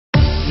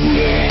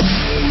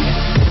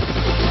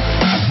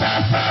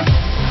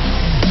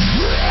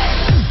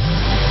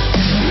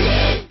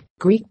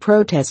Greek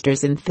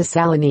protesters in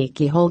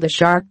Thessaloniki hold a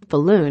shark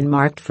balloon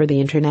marked for the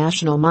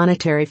International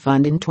Monetary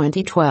Fund in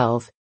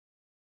 2012.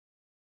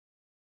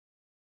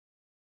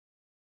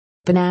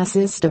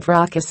 Thanassis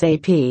Stavrakis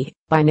AP,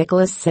 by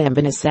Nicholas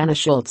Sambanis, Anna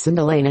Schultz and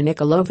Elena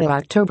Nikolova,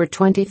 October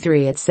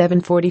 23 at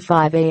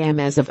 7:45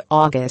 AM as of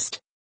August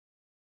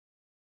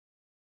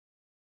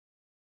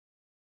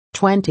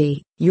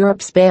 20.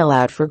 Europe's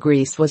bailout for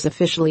Greece was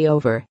officially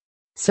over.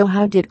 So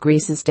how did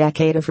Greece's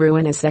decade of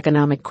ruinous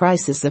economic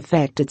crisis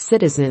affect its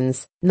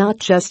citizens, not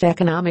just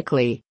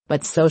economically,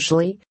 but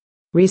socially?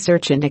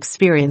 Research and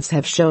experience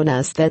have shown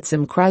us that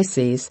some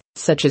crises,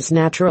 such as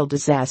natural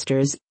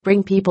disasters,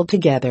 bring people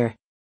together.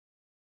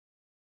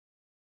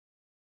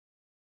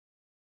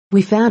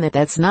 We found that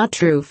that's not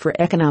true for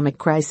economic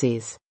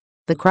crises.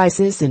 The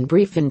crisis in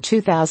brief: in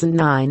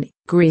 2009,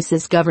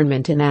 Greece's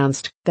government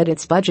announced that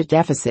its budget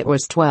deficit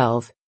was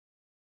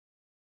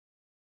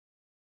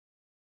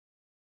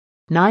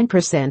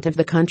 12.9% of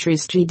the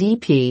country's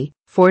GDP,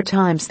 4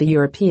 times the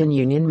European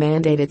Union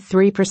mandated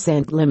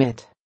 3%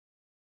 limit.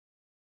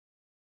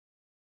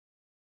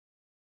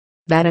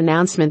 That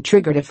announcement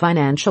triggered a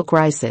financial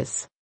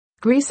crisis.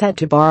 Greece had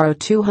to borrow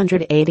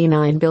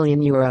 €289 billion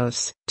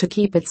to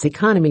keep its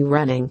economy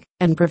running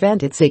and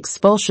prevent its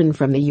expulsion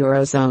from the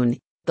Eurozone.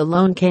 The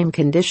loan came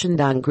conditioned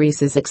on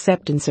Greece's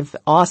acceptance of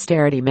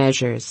austerity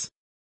measures.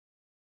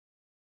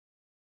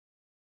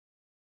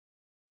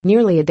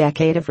 Nearly a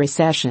decade of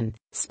recession,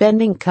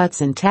 spending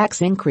cuts and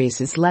tax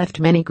increases left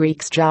many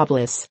Greeks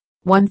jobless.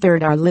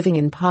 1/3 are living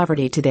in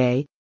poverty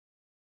today.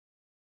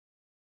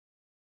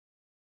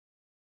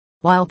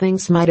 While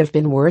things might have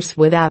been worse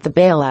without the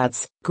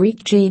bailouts,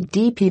 Greek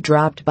GDP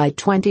dropped by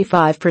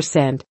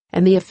 25%,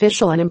 and the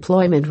official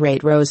unemployment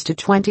rate rose to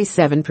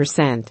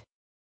 27%.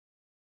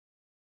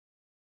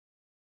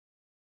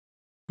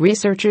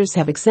 Researchers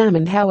have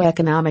examined how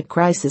economic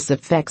crisis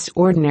affects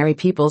ordinary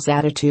people's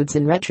attitudes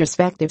in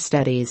retrospective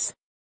studies.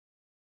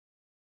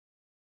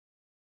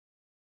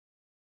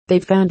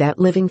 They've found that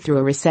living through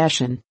a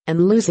recession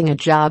and losing a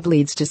job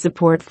leads to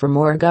support for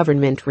more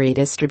government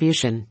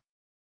redistribution.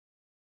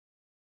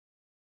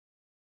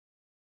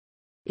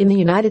 In the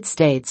United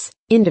States,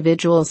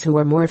 individuals who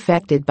are more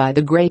affected by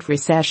the Great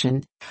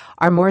Recession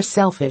are more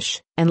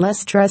selfish and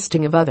less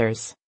trusting of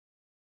others.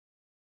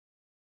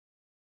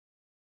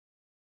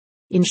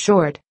 In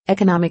short,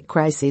 economic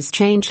crises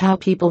change how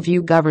people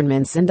view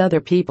governments and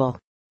other people.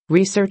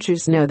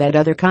 Researchers know that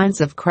other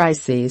kinds of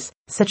crises,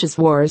 such as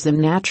wars and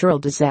natural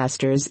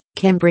disasters,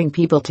 can bring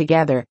people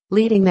together,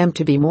 leading them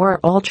to be more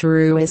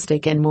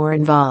altruistic and more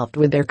involved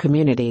with their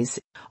communities,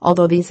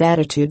 although these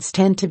attitudes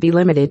tend to be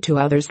limited to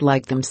others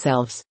like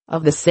themselves,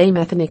 of the same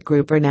ethnic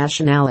group or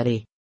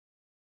nationality.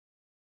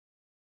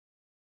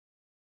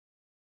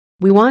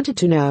 We wanted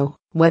to know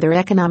whether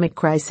economic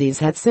crises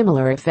had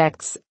similar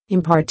effects,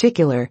 in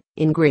particular,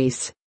 in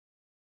Greece.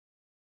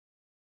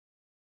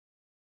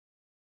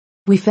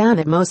 We found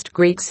that most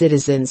Greek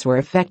citizens were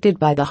affected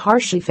by the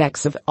harsh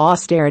effects of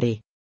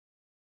austerity.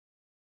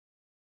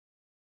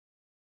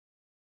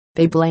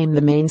 They blame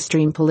the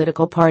mainstream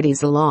political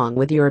parties along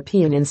with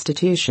European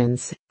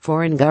institutions,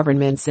 foreign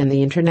governments and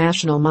the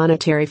International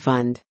Monetary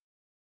Fund.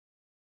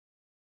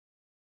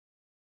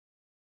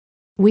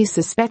 We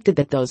suspected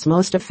that those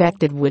most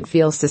affected would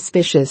feel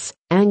suspicious,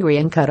 angry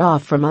and cut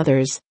off from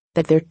others,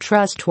 that their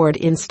trust toward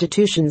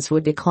institutions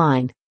would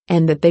decline,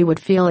 and that they would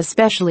feel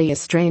especially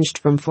estranged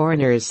from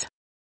foreigners.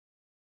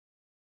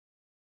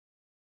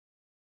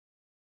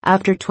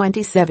 After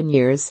 27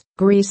 years,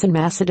 Greece and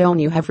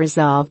Macedonia have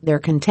resolved their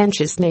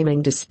contentious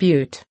naming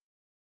dispute.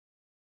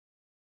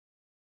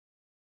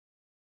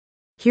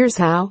 Here's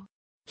how.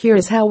 Here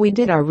is how we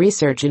did our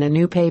research in a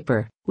new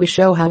paper. We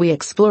show how we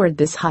explored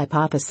this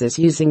hypothesis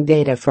using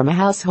data from a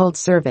household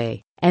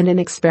survey and an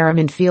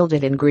experiment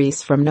fielded in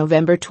Greece from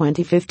November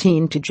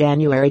 2015 to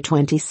January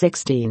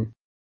 2016.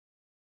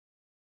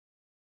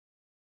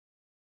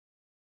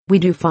 We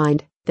do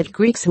find that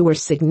Greeks who were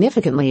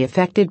significantly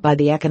affected by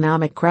the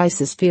economic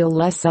crisis feel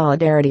less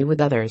solidarity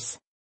with others.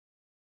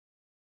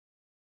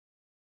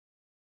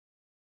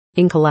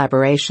 In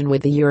collaboration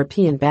with the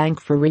European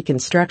Bank for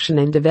Reconstruction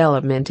and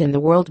Development and the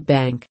World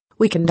Bank,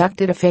 we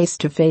conducted a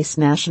face-to-face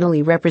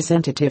nationally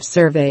representative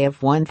survey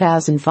of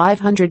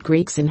 1,500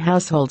 Greeks in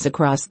households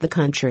across the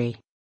country.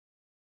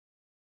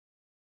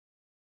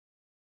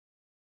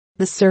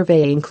 The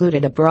survey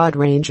included a broad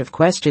range of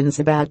questions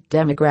about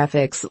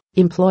demographics,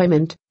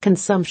 employment,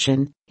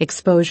 consumption,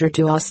 exposure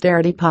to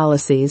austerity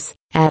policies,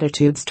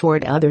 attitudes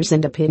toward others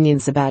and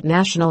opinions about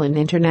national and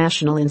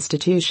international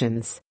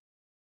institutions.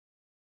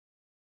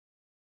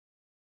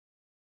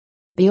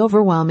 The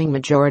overwhelming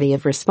majority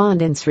of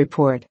respondents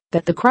report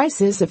that the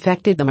crisis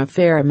affected them a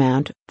fair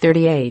amount,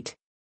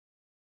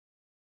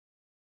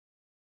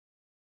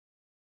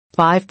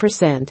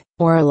 38.5%,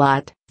 or a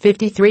lot,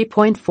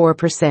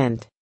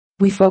 53.4%.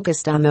 We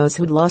focused on those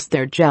who'd lost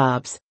their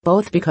jobs,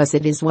 both because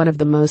it is one of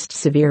the most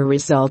severe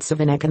results of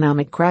an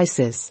economic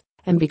crisis,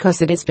 and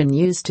because it has been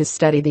used to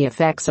study the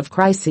effects of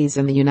crises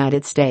in the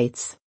United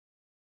States.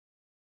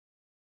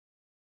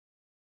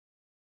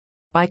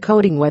 By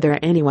coding whether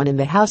anyone in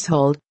the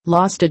household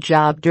lost a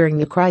job during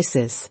the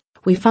crisis,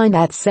 we find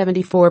that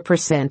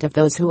 74% of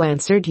those who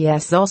answered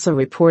yes also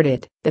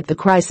reported that the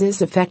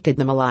crisis affected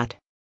them a lot.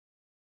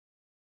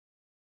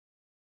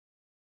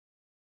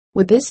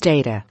 With this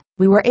data,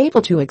 we were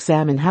able to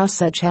examine how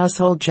such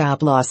household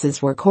job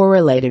losses were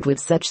correlated with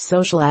such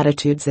social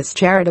attitudes as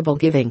charitable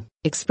giving,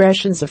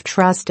 expressions of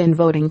trust, and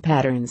voting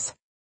patterns.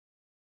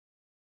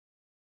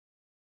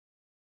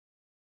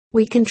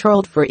 We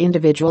controlled for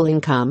individual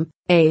income,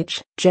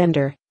 age,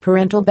 gender,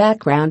 parental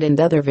background, and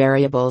other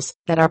variables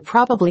that are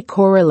probably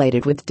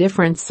correlated with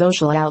different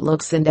social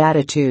outlooks and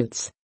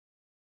attitudes.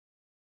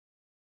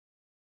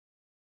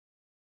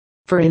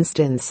 For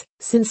instance,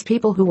 since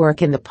people who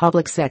work in the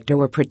public sector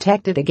were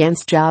protected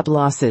against job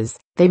losses,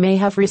 they may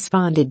have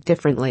responded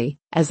differently,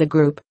 as a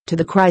group, to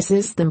the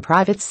crisis than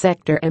private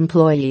sector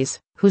employees,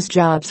 whose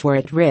jobs were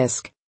at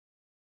risk.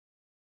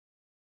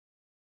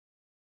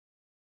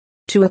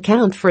 To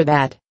account for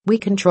that, we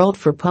controlled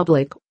for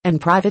public and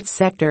private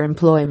sector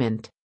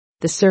employment.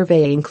 The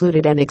survey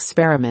included an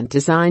experiment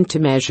designed to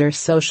measure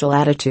social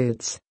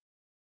attitudes.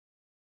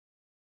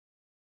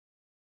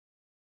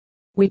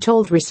 We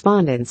told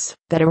respondents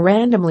that a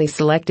randomly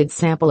selected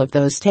sample of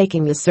those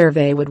taking the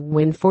survey would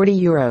win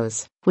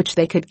 €40, which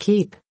they could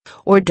keep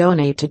or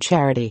donate to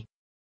charity.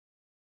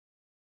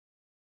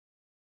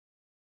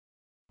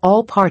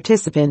 All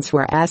participants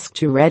were asked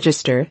to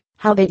register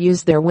how they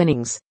used their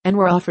winnings and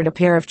were offered a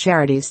pair of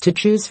charities to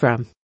choose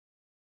from.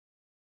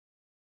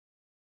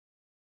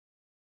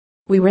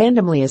 We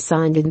randomly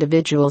assigned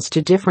individuals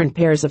to different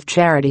pairs of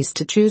charities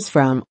to choose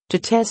from, to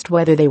test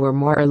whether they were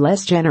more or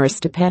less generous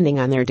depending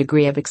on their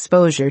degree of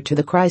exposure to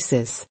the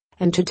crisis,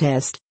 and to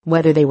test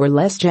whether they were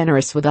less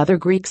generous with other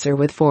Greeks or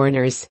with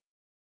foreigners.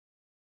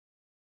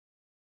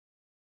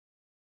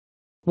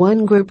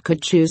 One group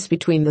could choose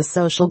between the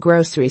social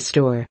grocery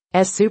store,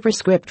 S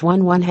superscript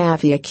 1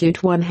 1/2 E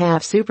acute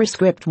 1/2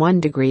 superscript 1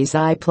 degrees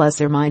I plus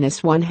or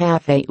minus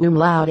 1/2 A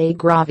umlaut A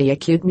gravi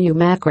acute mu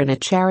macron, a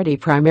charity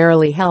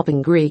primarily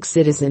helping Greek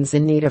citizens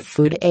in need of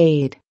food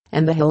aid,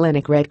 and the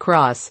Hellenic Red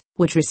Cross,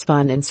 which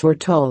respondents were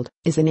told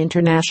is an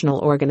international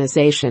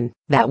organization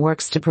that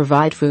works to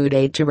provide food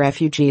aid to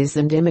refugees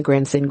and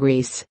immigrants in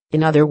Greece,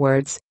 in other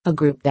words, a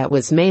group that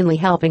was mainly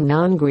helping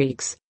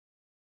non-Greeks.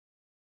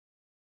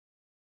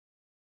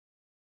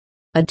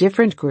 A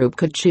different group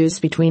could choose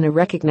between a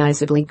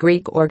recognizably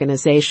Greek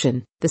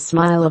organization, the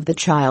Smile of the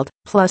Child,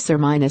 plus or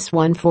minus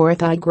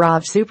 1/4 I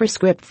grav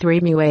superscript 3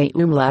 mu A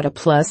umlaut A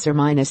plus or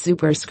minus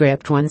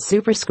superscript 1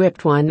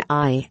 superscript 1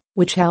 I,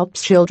 which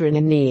helps children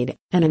in need,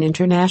 and an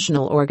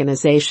international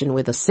organization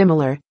with a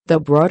similar, though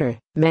broader,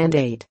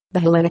 mandate, the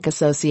Hellenic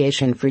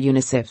Association for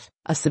UNICEF,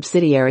 a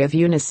subsidiary of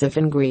UNICEF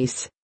in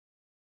Greece.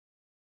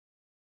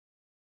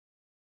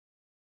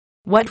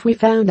 What we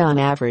found on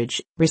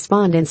average,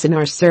 respondents in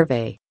our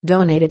survey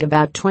donated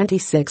about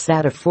 26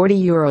 out of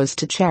 €40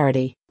 to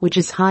charity, which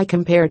is high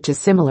compared to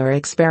similar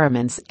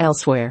experiments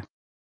elsewhere.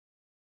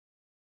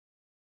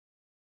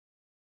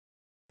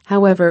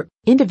 However,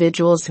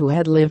 individuals who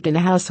had lived in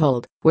a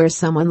household where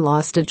someone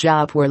lost a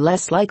job were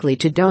less likely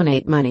to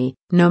donate money,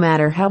 no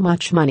matter how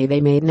much money they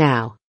made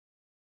now.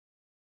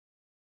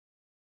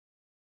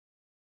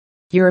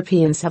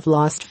 Europeans have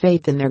lost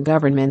faith in their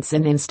governments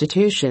and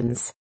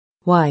institutions.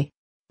 Why?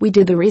 We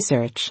did the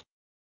research.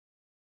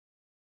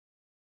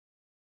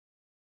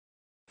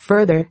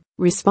 Further,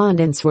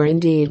 respondents were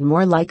indeed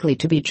more likely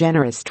to be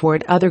generous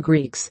toward other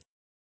Greeks.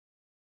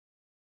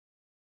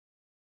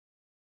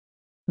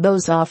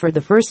 Those offered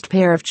the first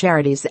pair of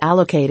charities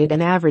allocated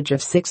an average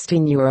of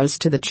 €16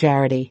 to the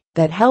charity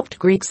that helped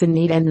Greeks in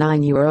need and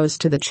 €9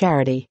 to the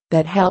charity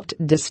that helped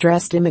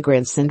distressed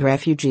immigrants and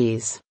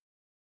refugees.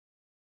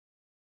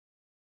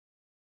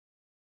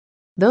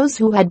 Those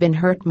who had been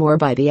hurt more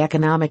by the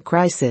economic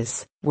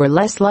crisis were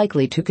less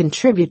likely to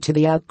contribute to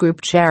the outgroup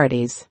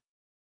charities.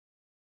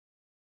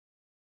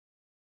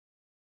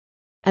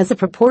 As a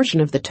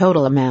proportion of the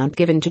total amount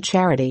given to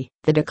charity,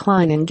 the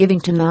decline in giving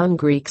to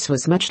non-Greeks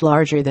was much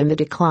larger than the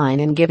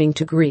decline in giving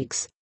to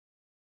Greeks.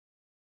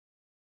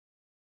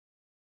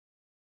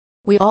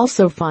 We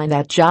also find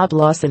that job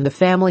loss in the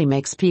family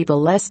makes people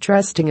less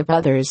trusting of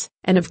others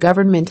and of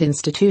government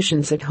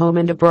institutions at home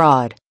and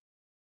abroad.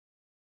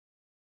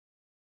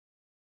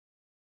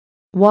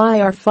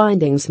 Why our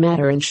findings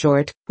matter: in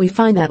short, we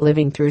find that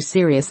living through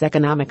serious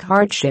economic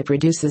hardship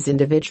reduces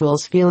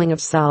individuals' feeling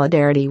of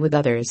solidarity with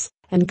others,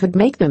 and could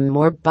make them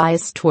more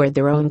biased toward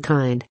their own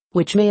kind,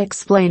 which may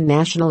explain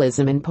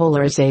nationalism and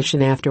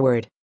polarization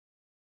afterward.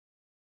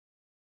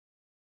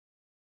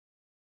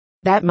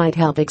 That might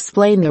help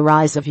explain the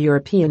rise of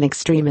European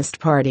extremist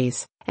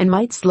parties, and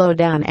might slow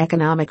down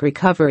economic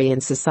recovery in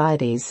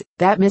societies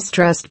that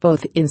mistrust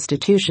both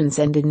institutions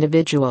and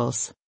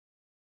individuals.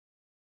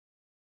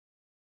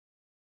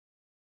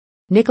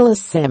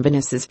 Nicholas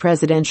Sambanis is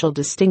Presidential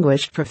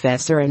Distinguished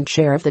Professor and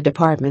Chair of the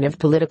Department of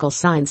Political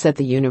Science at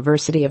the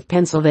University of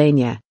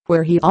Pennsylvania,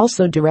 where he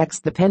also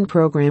directs the Penn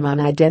program on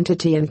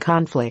identity and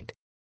conflict.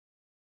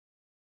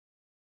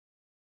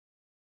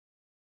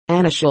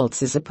 Anna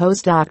Schultz is a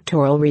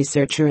postdoctoral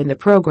researcher in the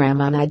program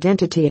on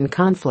identity and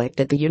conflict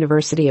at the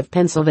University of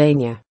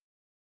Pennsylvania.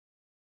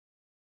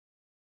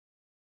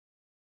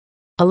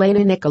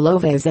 Elena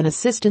Nikolova is an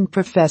assistant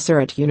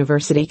professor at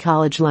University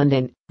College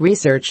London,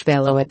 research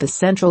fellow at the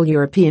Central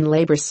European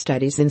Labour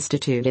Studies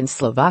Institute in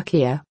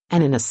Slovakia,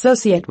 and an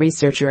associate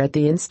researcher at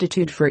the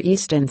Institute for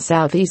East and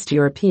Southeast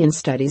European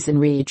Studies in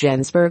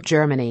Regensburg,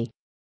 Germany.